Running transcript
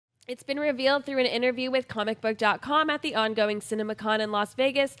It's been revealed through an interview with comicbook.com at the ongoing CinemaCon in Las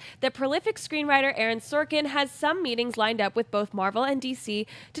Vegas that prolific screenwriter Aaron Sorkin has some meetings lined up with both Marvel and DC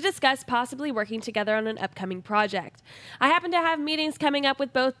to discuss possibly working together on an upcoming project. I happen to have meetings coming up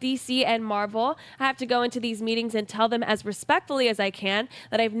with both DC and Marvel. I have to go into these meetings and tell them as respectfully as I can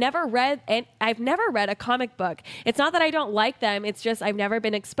that I've never read a comic book. It's not that I don't like them, it's just I've never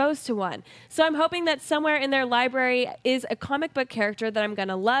been exposed to one. So I'm hoping that somewhere in their library is a comic book character that I'm going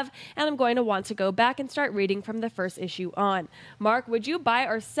to love, and I'm going to want to go back and start reading from the first issue on. Mark, would you buy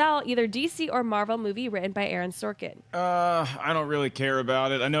or sell either DC or Marvel movie written by Aaron Sorkin? I don't really care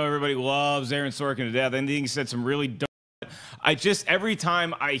about it. I know everybody loves Aaron Sorkin to death. I think he said some really dumb. Every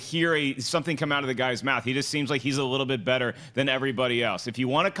time I hear something come out of the guy's mouth, he just seems like he's a little bit better than everybody else. If you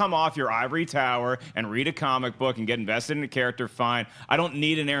want to come off your ivory tower and read a comic book and get invested in a character, fine. I don't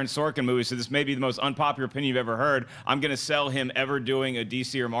need an Aaron Sorkin movie, so this may be the most unpopular opinion you've ever heard. I'm going to sell him ever doing a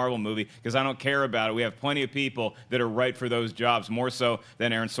DC or Marvel movie because I don't care about it. We have plenty of people that are right for those jobs, more so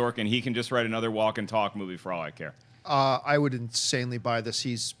than Aaron Sorkin. He can just write another walk and talk movie for all I care. I would insanely buy this.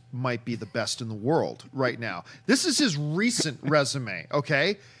 He's might be the best in the world right now. This is his recent resume,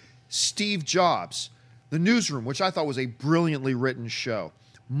 okay? Steve Jobs, The Newsroom, which I thought was a brilliantly written show.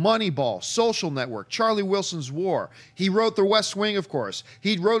 Moneyball, Social Network, Charlie Wilson's War. He wrote The West Wing, of course.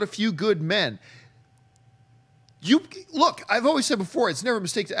 He wrote A Few Good Men. Look, I've always said before, it's never a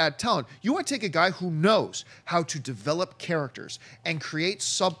mistake to add talent. You want to take a guy who knows how to develop characters and create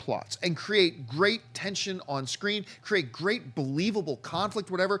subplots and create great tension on screen, create great believable conflict,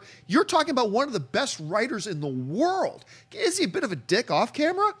 whatever. You're talking about one of the best writers in the world. Is he a bit of a dick off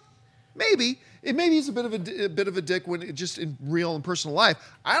camera? Maybe. Maybe he's a bit of a dick when just in real and personal life.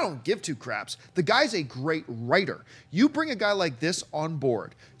 I don't give two craps. The guy's a great writer. You bring a guy like this on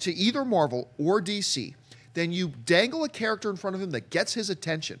board to either Marvel or DC, then you dangle a character in front of him that gets his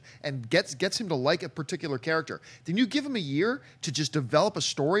attention and gets him to like a particular character. Then you give him a year to just develop a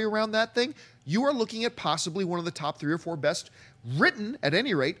story around that thing. You are looking at possibly one of the top 3 or 4 best written, at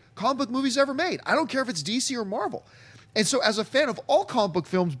any rate, comic book movies ever made. I don't care if it's DC or Marvel. And so as a fan of all comic book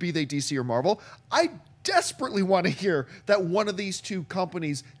films, be they DC or Marvel, I desperately want to hear that one of these two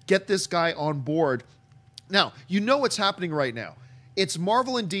companies get this guy on board. Now, you know what's happening right now. It's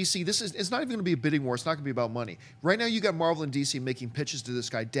Marvel and DC. It's not even going to be a bidding war. It's not going to be about money. Right now, you got Marvel and DC making pitches to this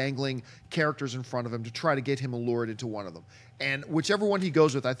guy, dangling characters in front of him to try to get him allured into one of them. And whichever one he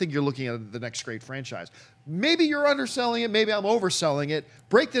goes with, I think you're looking at the next great franchise. Maybe you're underselling it. Maybe I'm overselling it.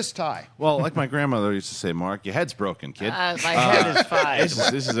 Break this tie. Well, like my grandmother used to say, Mark, your head's broken, kid. My head is fine.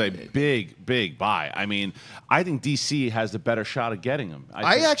 This is a big buy. I mean, I think DC has the better shot of getting him.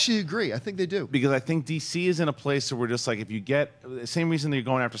 I actually agree. I think they do. Because I think DC is in a place where we're just like, if you get the same reason that you're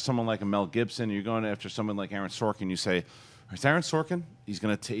going after someone like a Mel Gibson, you're going after someone like Aaron Sorkin, you say, it's Aaron Sorkin.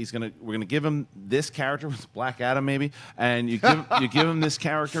 We're gonna give him this character with Black Adam maybe, and you give him this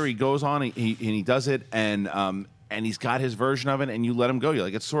character. He goes on, he does it, and he's got his version of it, and you let him go. You're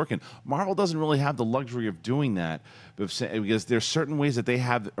like, it's Sorkin. Marvel doesn't really have the luxury of doing that because there's certain ways that they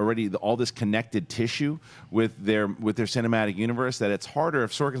have already all this connected tissue with their cinematic universe that it's harder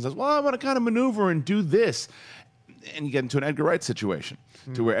if Sorkin says, well, I want to kind of maneuver and do this. And you get into an Edgar Wright situation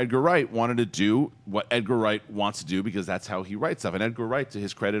to where Edgar Wright wanted to do what Edgar Wright wants to do because that's how he writes stuff. And Edgar Wright, to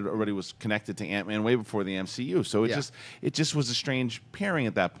his credit, already was connected to Ant-Man way before the MCU. So it just was a strange pairing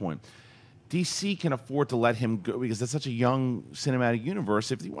at that point. DC can afford to let him go because that's such a young cinematic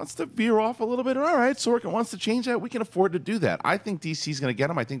universe. If he wants to veer off a little bit, all right, Sorkin wants to change that, we can afford to do that. I think DC's going to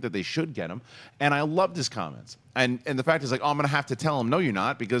get him. I think that they should get him. And I loved his comments. And the fact is, like, oh, I'm going to have to tell him, no, you're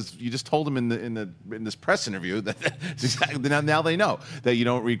not, because you just told him in this press interview that exactly, now they know that you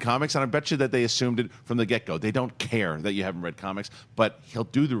don't read comics, and I bet you that they assumed it from the get-go. They don't care that you haven't read comics, but he'll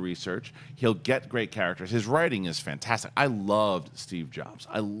do the research. He'll get great characters. His writing is fantastic. I loved Steve Jobs.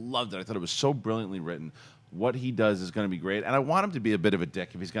 I loved it. I thought it was so brilliantly written. What he does is going to be great, and I want him to be a bit of a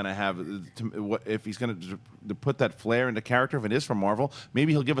dick if he's going to have, if he's going to put that flair into character. If it is from Marvel,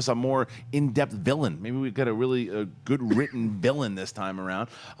 maybe he'll give us a more in-depth villain. Maybe we've got a really good written villain this time around.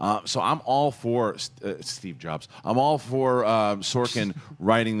 So I'm all for Steve Jobs. I'm all for Sorkin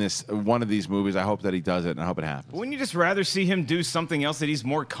writing one of these movies. I hope that he does it, and I hope it happens. Wouldn't you just rather see him do something else that he's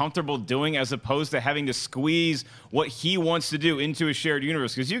more comfortable doing as opposed to having to squeeze what he wants to do into a shared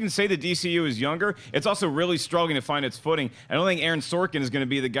universe? Because you can say the DCU is younger. It's also really struggling to find its footing. I don't think Aaron Sorkin is going to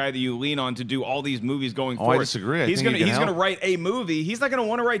be the guy that you lean on to do all these movies going forward. I disagree. He's going to write a movie. He's not going to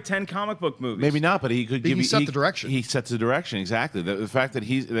want to write 10 comic book movies. Maybe not, but he could give you. He set the direction. He sets the direction, exactly. The fact that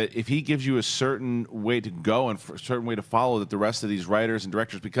if he gives you a certain way to go and a certain way to follow, that the rest of these writers and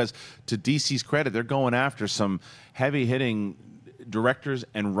directors, because to DC's credit, they're going after some heavy-hitting directors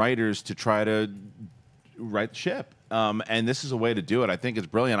and writers to try to right the ship. And this is a way to do it. I think it's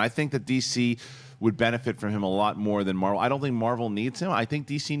brilliant. I think that DC would benefit from him a lot more than Marvel. I don't think Marvel needs him. I think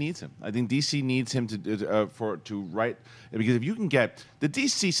DC needs him. I think DC needs him to write, because if you can get the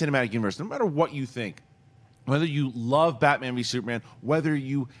DC cinematic universe, no matter what you think, whether you love Batman v Superman, whether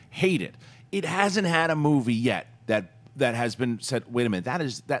you hate it, it hasn't had a movie yet that has been said, wait a minute,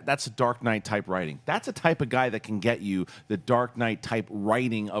 that's a Dark Knight type writing. That's a type of guy that can get you the Dark Knight type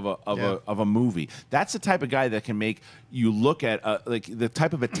writing of a movie. That's the type of guy that can make you look at like the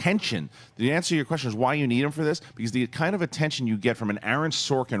type of attention. The answer to your question is why you need him for this, because the kind of attention you get from an Aaron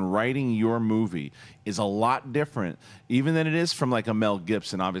Sorkin writing your movie is a lot different, even than it is from like a Mel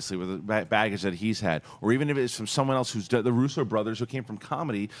Gibson, obviously with the baggage that he's had, or even if it's from someone else who's the Russo brothers who came from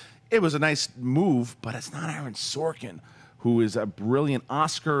comedy. It was a nice move, but it's not Aaron Sorkin, who is a brilliant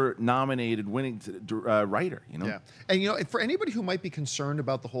Oscar-nominated winning writer. You know. Yeah, and you know, for anybody who might be concerned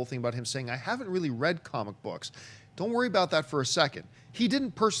about the whole thing about him saying, "I haven't really read comic books," don't worry about that for a second. He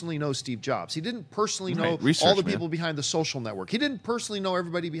didn't personally know Steve Jobs. He didn't personally know all the people behind the Social Network. He didn't personally know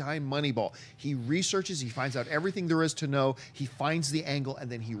everybody behind Moneyball. He researches, he finds out everything there is to know, he finds the angle,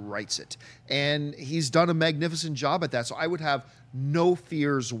 and then he writes it. And he's done a magnificent job at that. So I would have no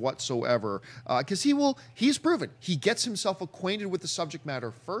fears whatsoever, because he's proven he gets himself acquainted with the subject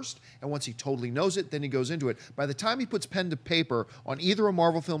matter first, and once he totally knows it, then he goes into it. By the time he puts pen to paper on either a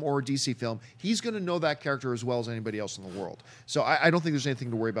Marvel film or a DC film, he's going to know that character as well as anybody else in the world. So I don't think there's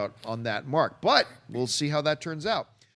anything to worry about on that mark, but we'll see how that turns out.